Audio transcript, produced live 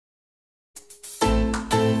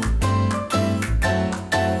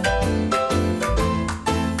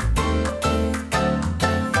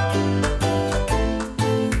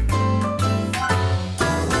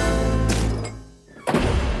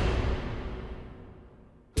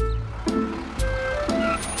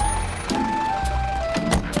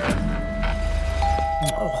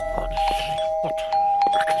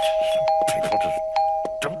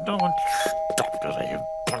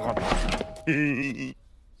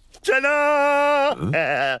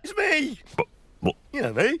Ta-da! It's me. What? You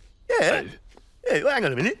know me. Yeah. Yeah, well, hang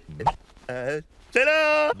on a minute.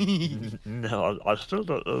 Ta-da! No, I still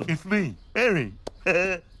don't know. It's me, Harry.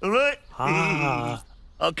 All right? Ah.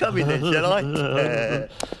 I'll come in then, shall I?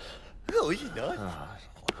 Oh, this is nice.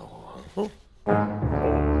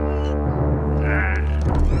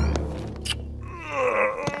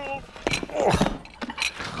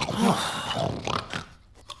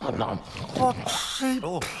 What's he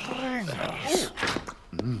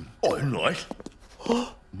Oh, nice.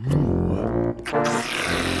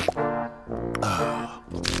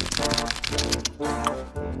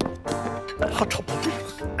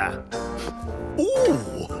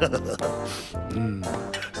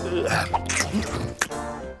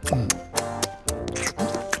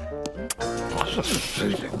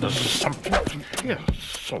 There's something here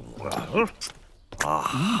somewhere.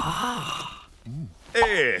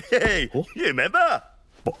 Hey, you remember?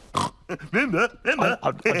 Remember?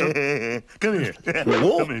 I don't... Come here.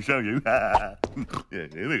 Let me show you. Yeah,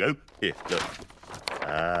 here we go. Here, look.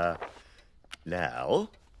 Now,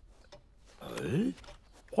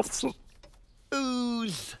 What's the...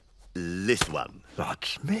 who's this one?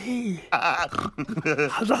 That's me.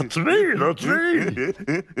 That's me. That's me.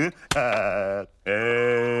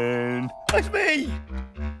 And that's me.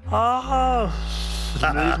 Ah,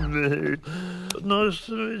 me. Nice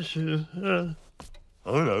to meet you.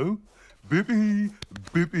 Hello, Bippy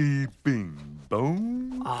Bing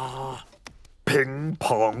Bong. Ping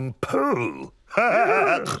pong poo.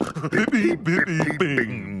 Bippy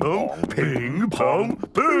Bing Bong, Ping Pong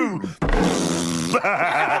Boo.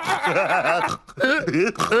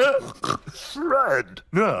 Fred.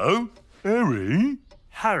 No, Harry.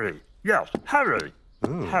 Harry. Yes, Harry.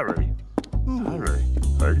 Harry. Harry.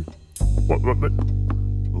 Hey. What?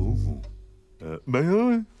 Oh, may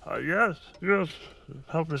I? Yes.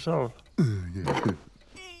 Help yourself.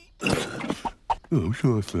 Oh,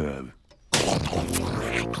 sure, Fab.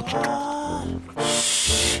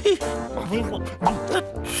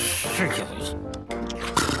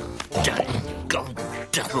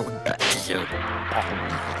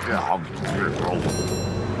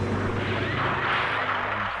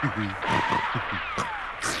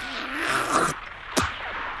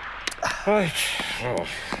 Right. Oh,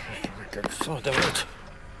 we can sort of it.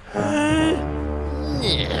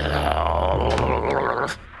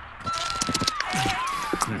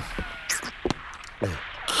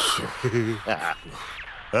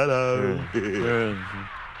 Hello.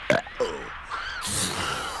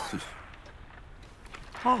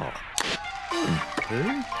 Oh.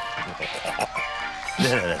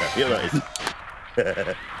 No, you're right.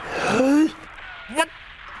 What?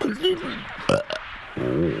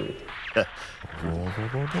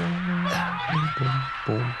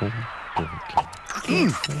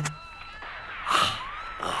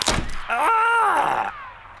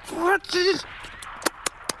 What is...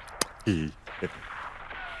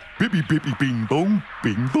 Bippy Bing Bong,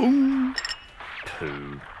 Bing Bong.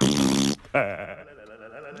 Poo.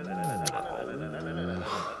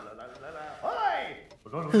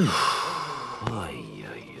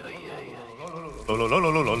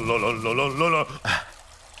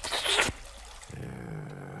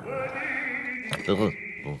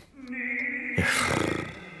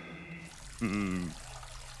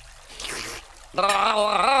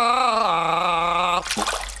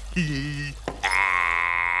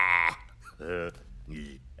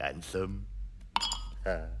 Handsome.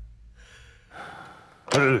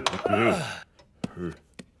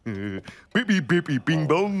 Bippy Bing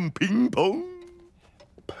Bong, Ping Pong.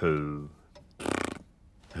 Poo.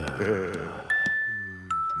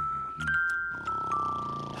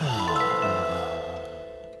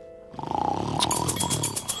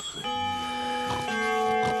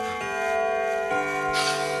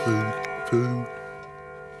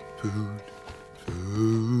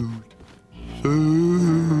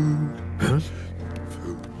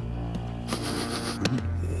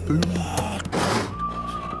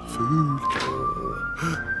 Food.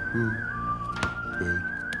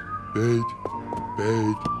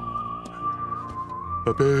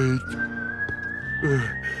 Bed.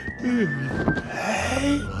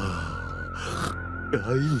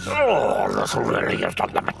 Oh, that's really is the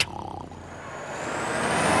limit.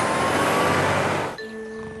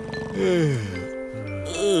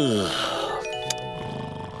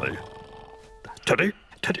 Hey. Teddy.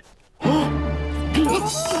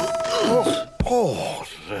 Oh,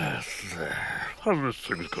 there.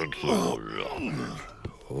 Everything's going so wrong.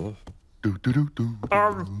 Do.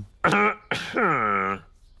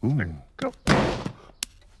 Ooh. Go.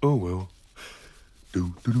 Oh well.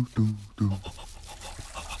 Do.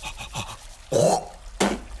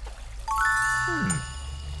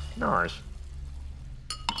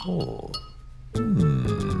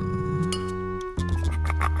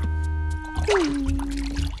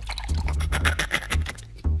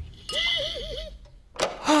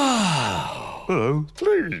 hello.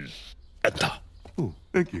 Please enter. Oh,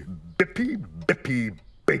 thank you. Bippy, bippy,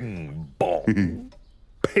 bing, bong.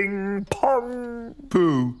 Ping, pong.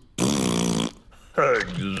 Pooh.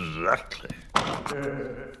 Exactly.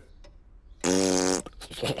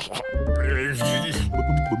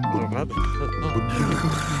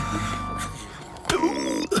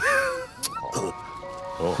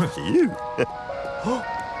 Oh, you.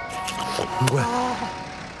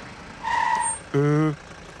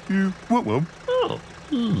 You want one? Oh.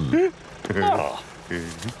 Ah.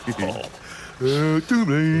 Two,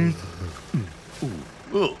 please.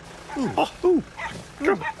 Oh. Oh,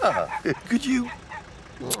 could you?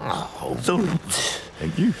 Oh. Sorry.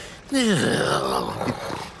 Thank you.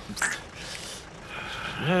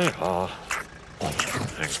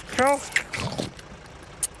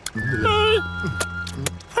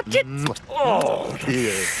 Oh,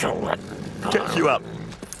 Yeah. Catch you up.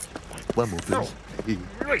 One more, please.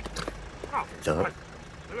 right. Sorry.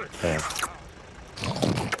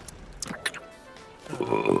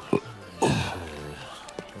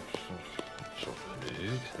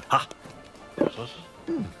 Ha.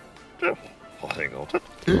 Hang on.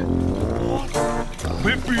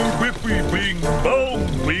 Whippy, whippy, bing, bong,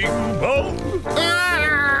 bing,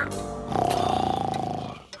 bong.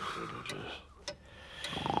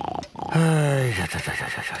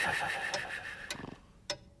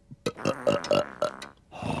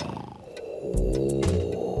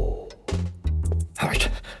 Right.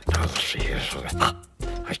 Now let's see here.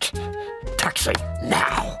 Right. Taxi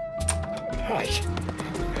now. Right.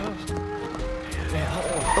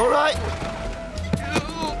 All right.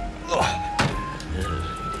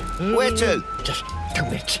 Where to? Just 2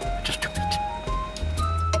 minutes. Just 2 minutes.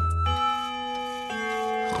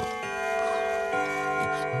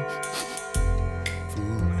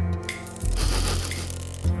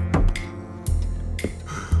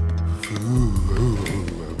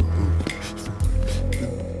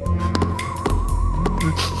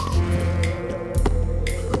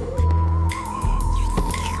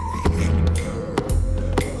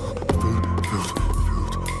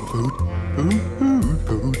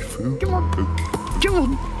 Come on. Come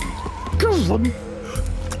on. Come on.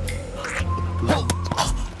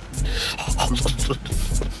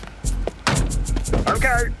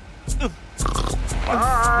 Okay.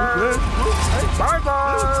 Bye.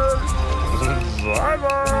 Bye-bye.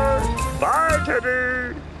 Bye-bye. Bye,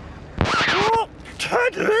 Teddy. Oh,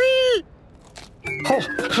 Teddy.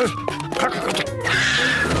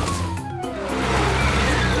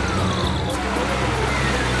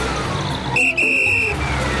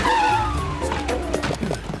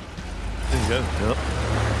 There you go.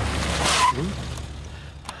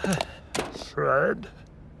 Fred.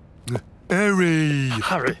 Harry.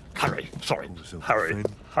 Harry. Harry. Sorry. so Harry. fine.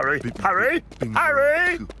 Harry. Bing, Harry. bing,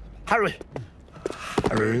 Harry. bing. Harry.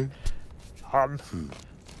 Harry.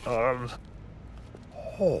 Um.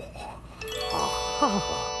 Oh.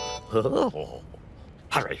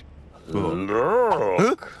 Harry.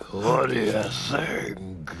 Look. What do you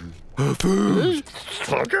think? Food.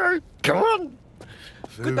 Okay. Come on.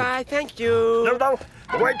 Goodbye, thank you. No.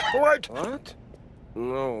 Wait. What?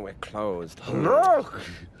 No, we're closed. Look.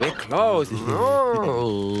 We're closed.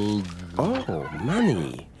 No. Oh,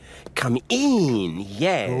 money. Come in,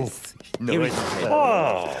 yes. No, Here is I- the table.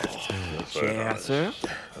 Oh. Chair, sir.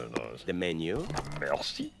 Very nice. The menu.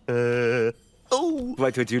 Merci. Oh,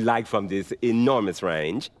 What would you like from this enormous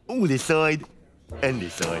range? oh, this side and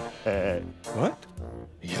this side. What?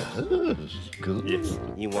 Yes. Good. Yes.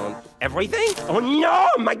 You want everything? Oh no,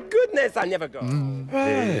 my goodness, I'll never go.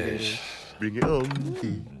 Yes. Bring it on.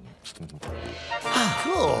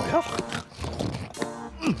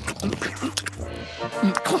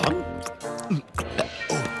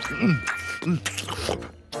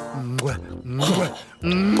 Mwah, mwah,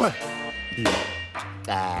 mwah.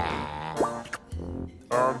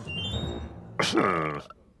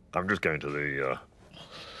 I'm just going to the,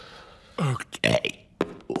 Okay.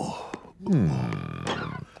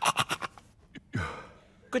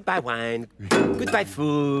 Goodbye, wine. Goodbye,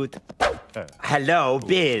 food. Hello,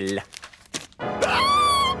 Bill.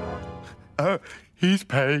 He's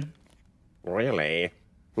paying. Really?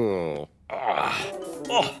 Hmm.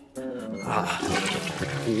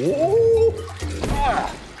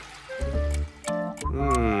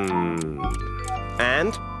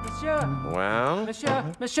 And? Monsieur, Well,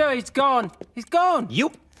 monsieur, he's gone. He's gone.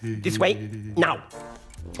 you. This way. Now.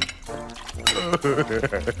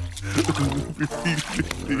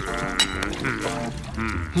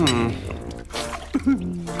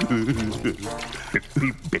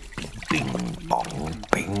 bing, bong,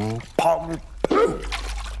 bing, pong, poo.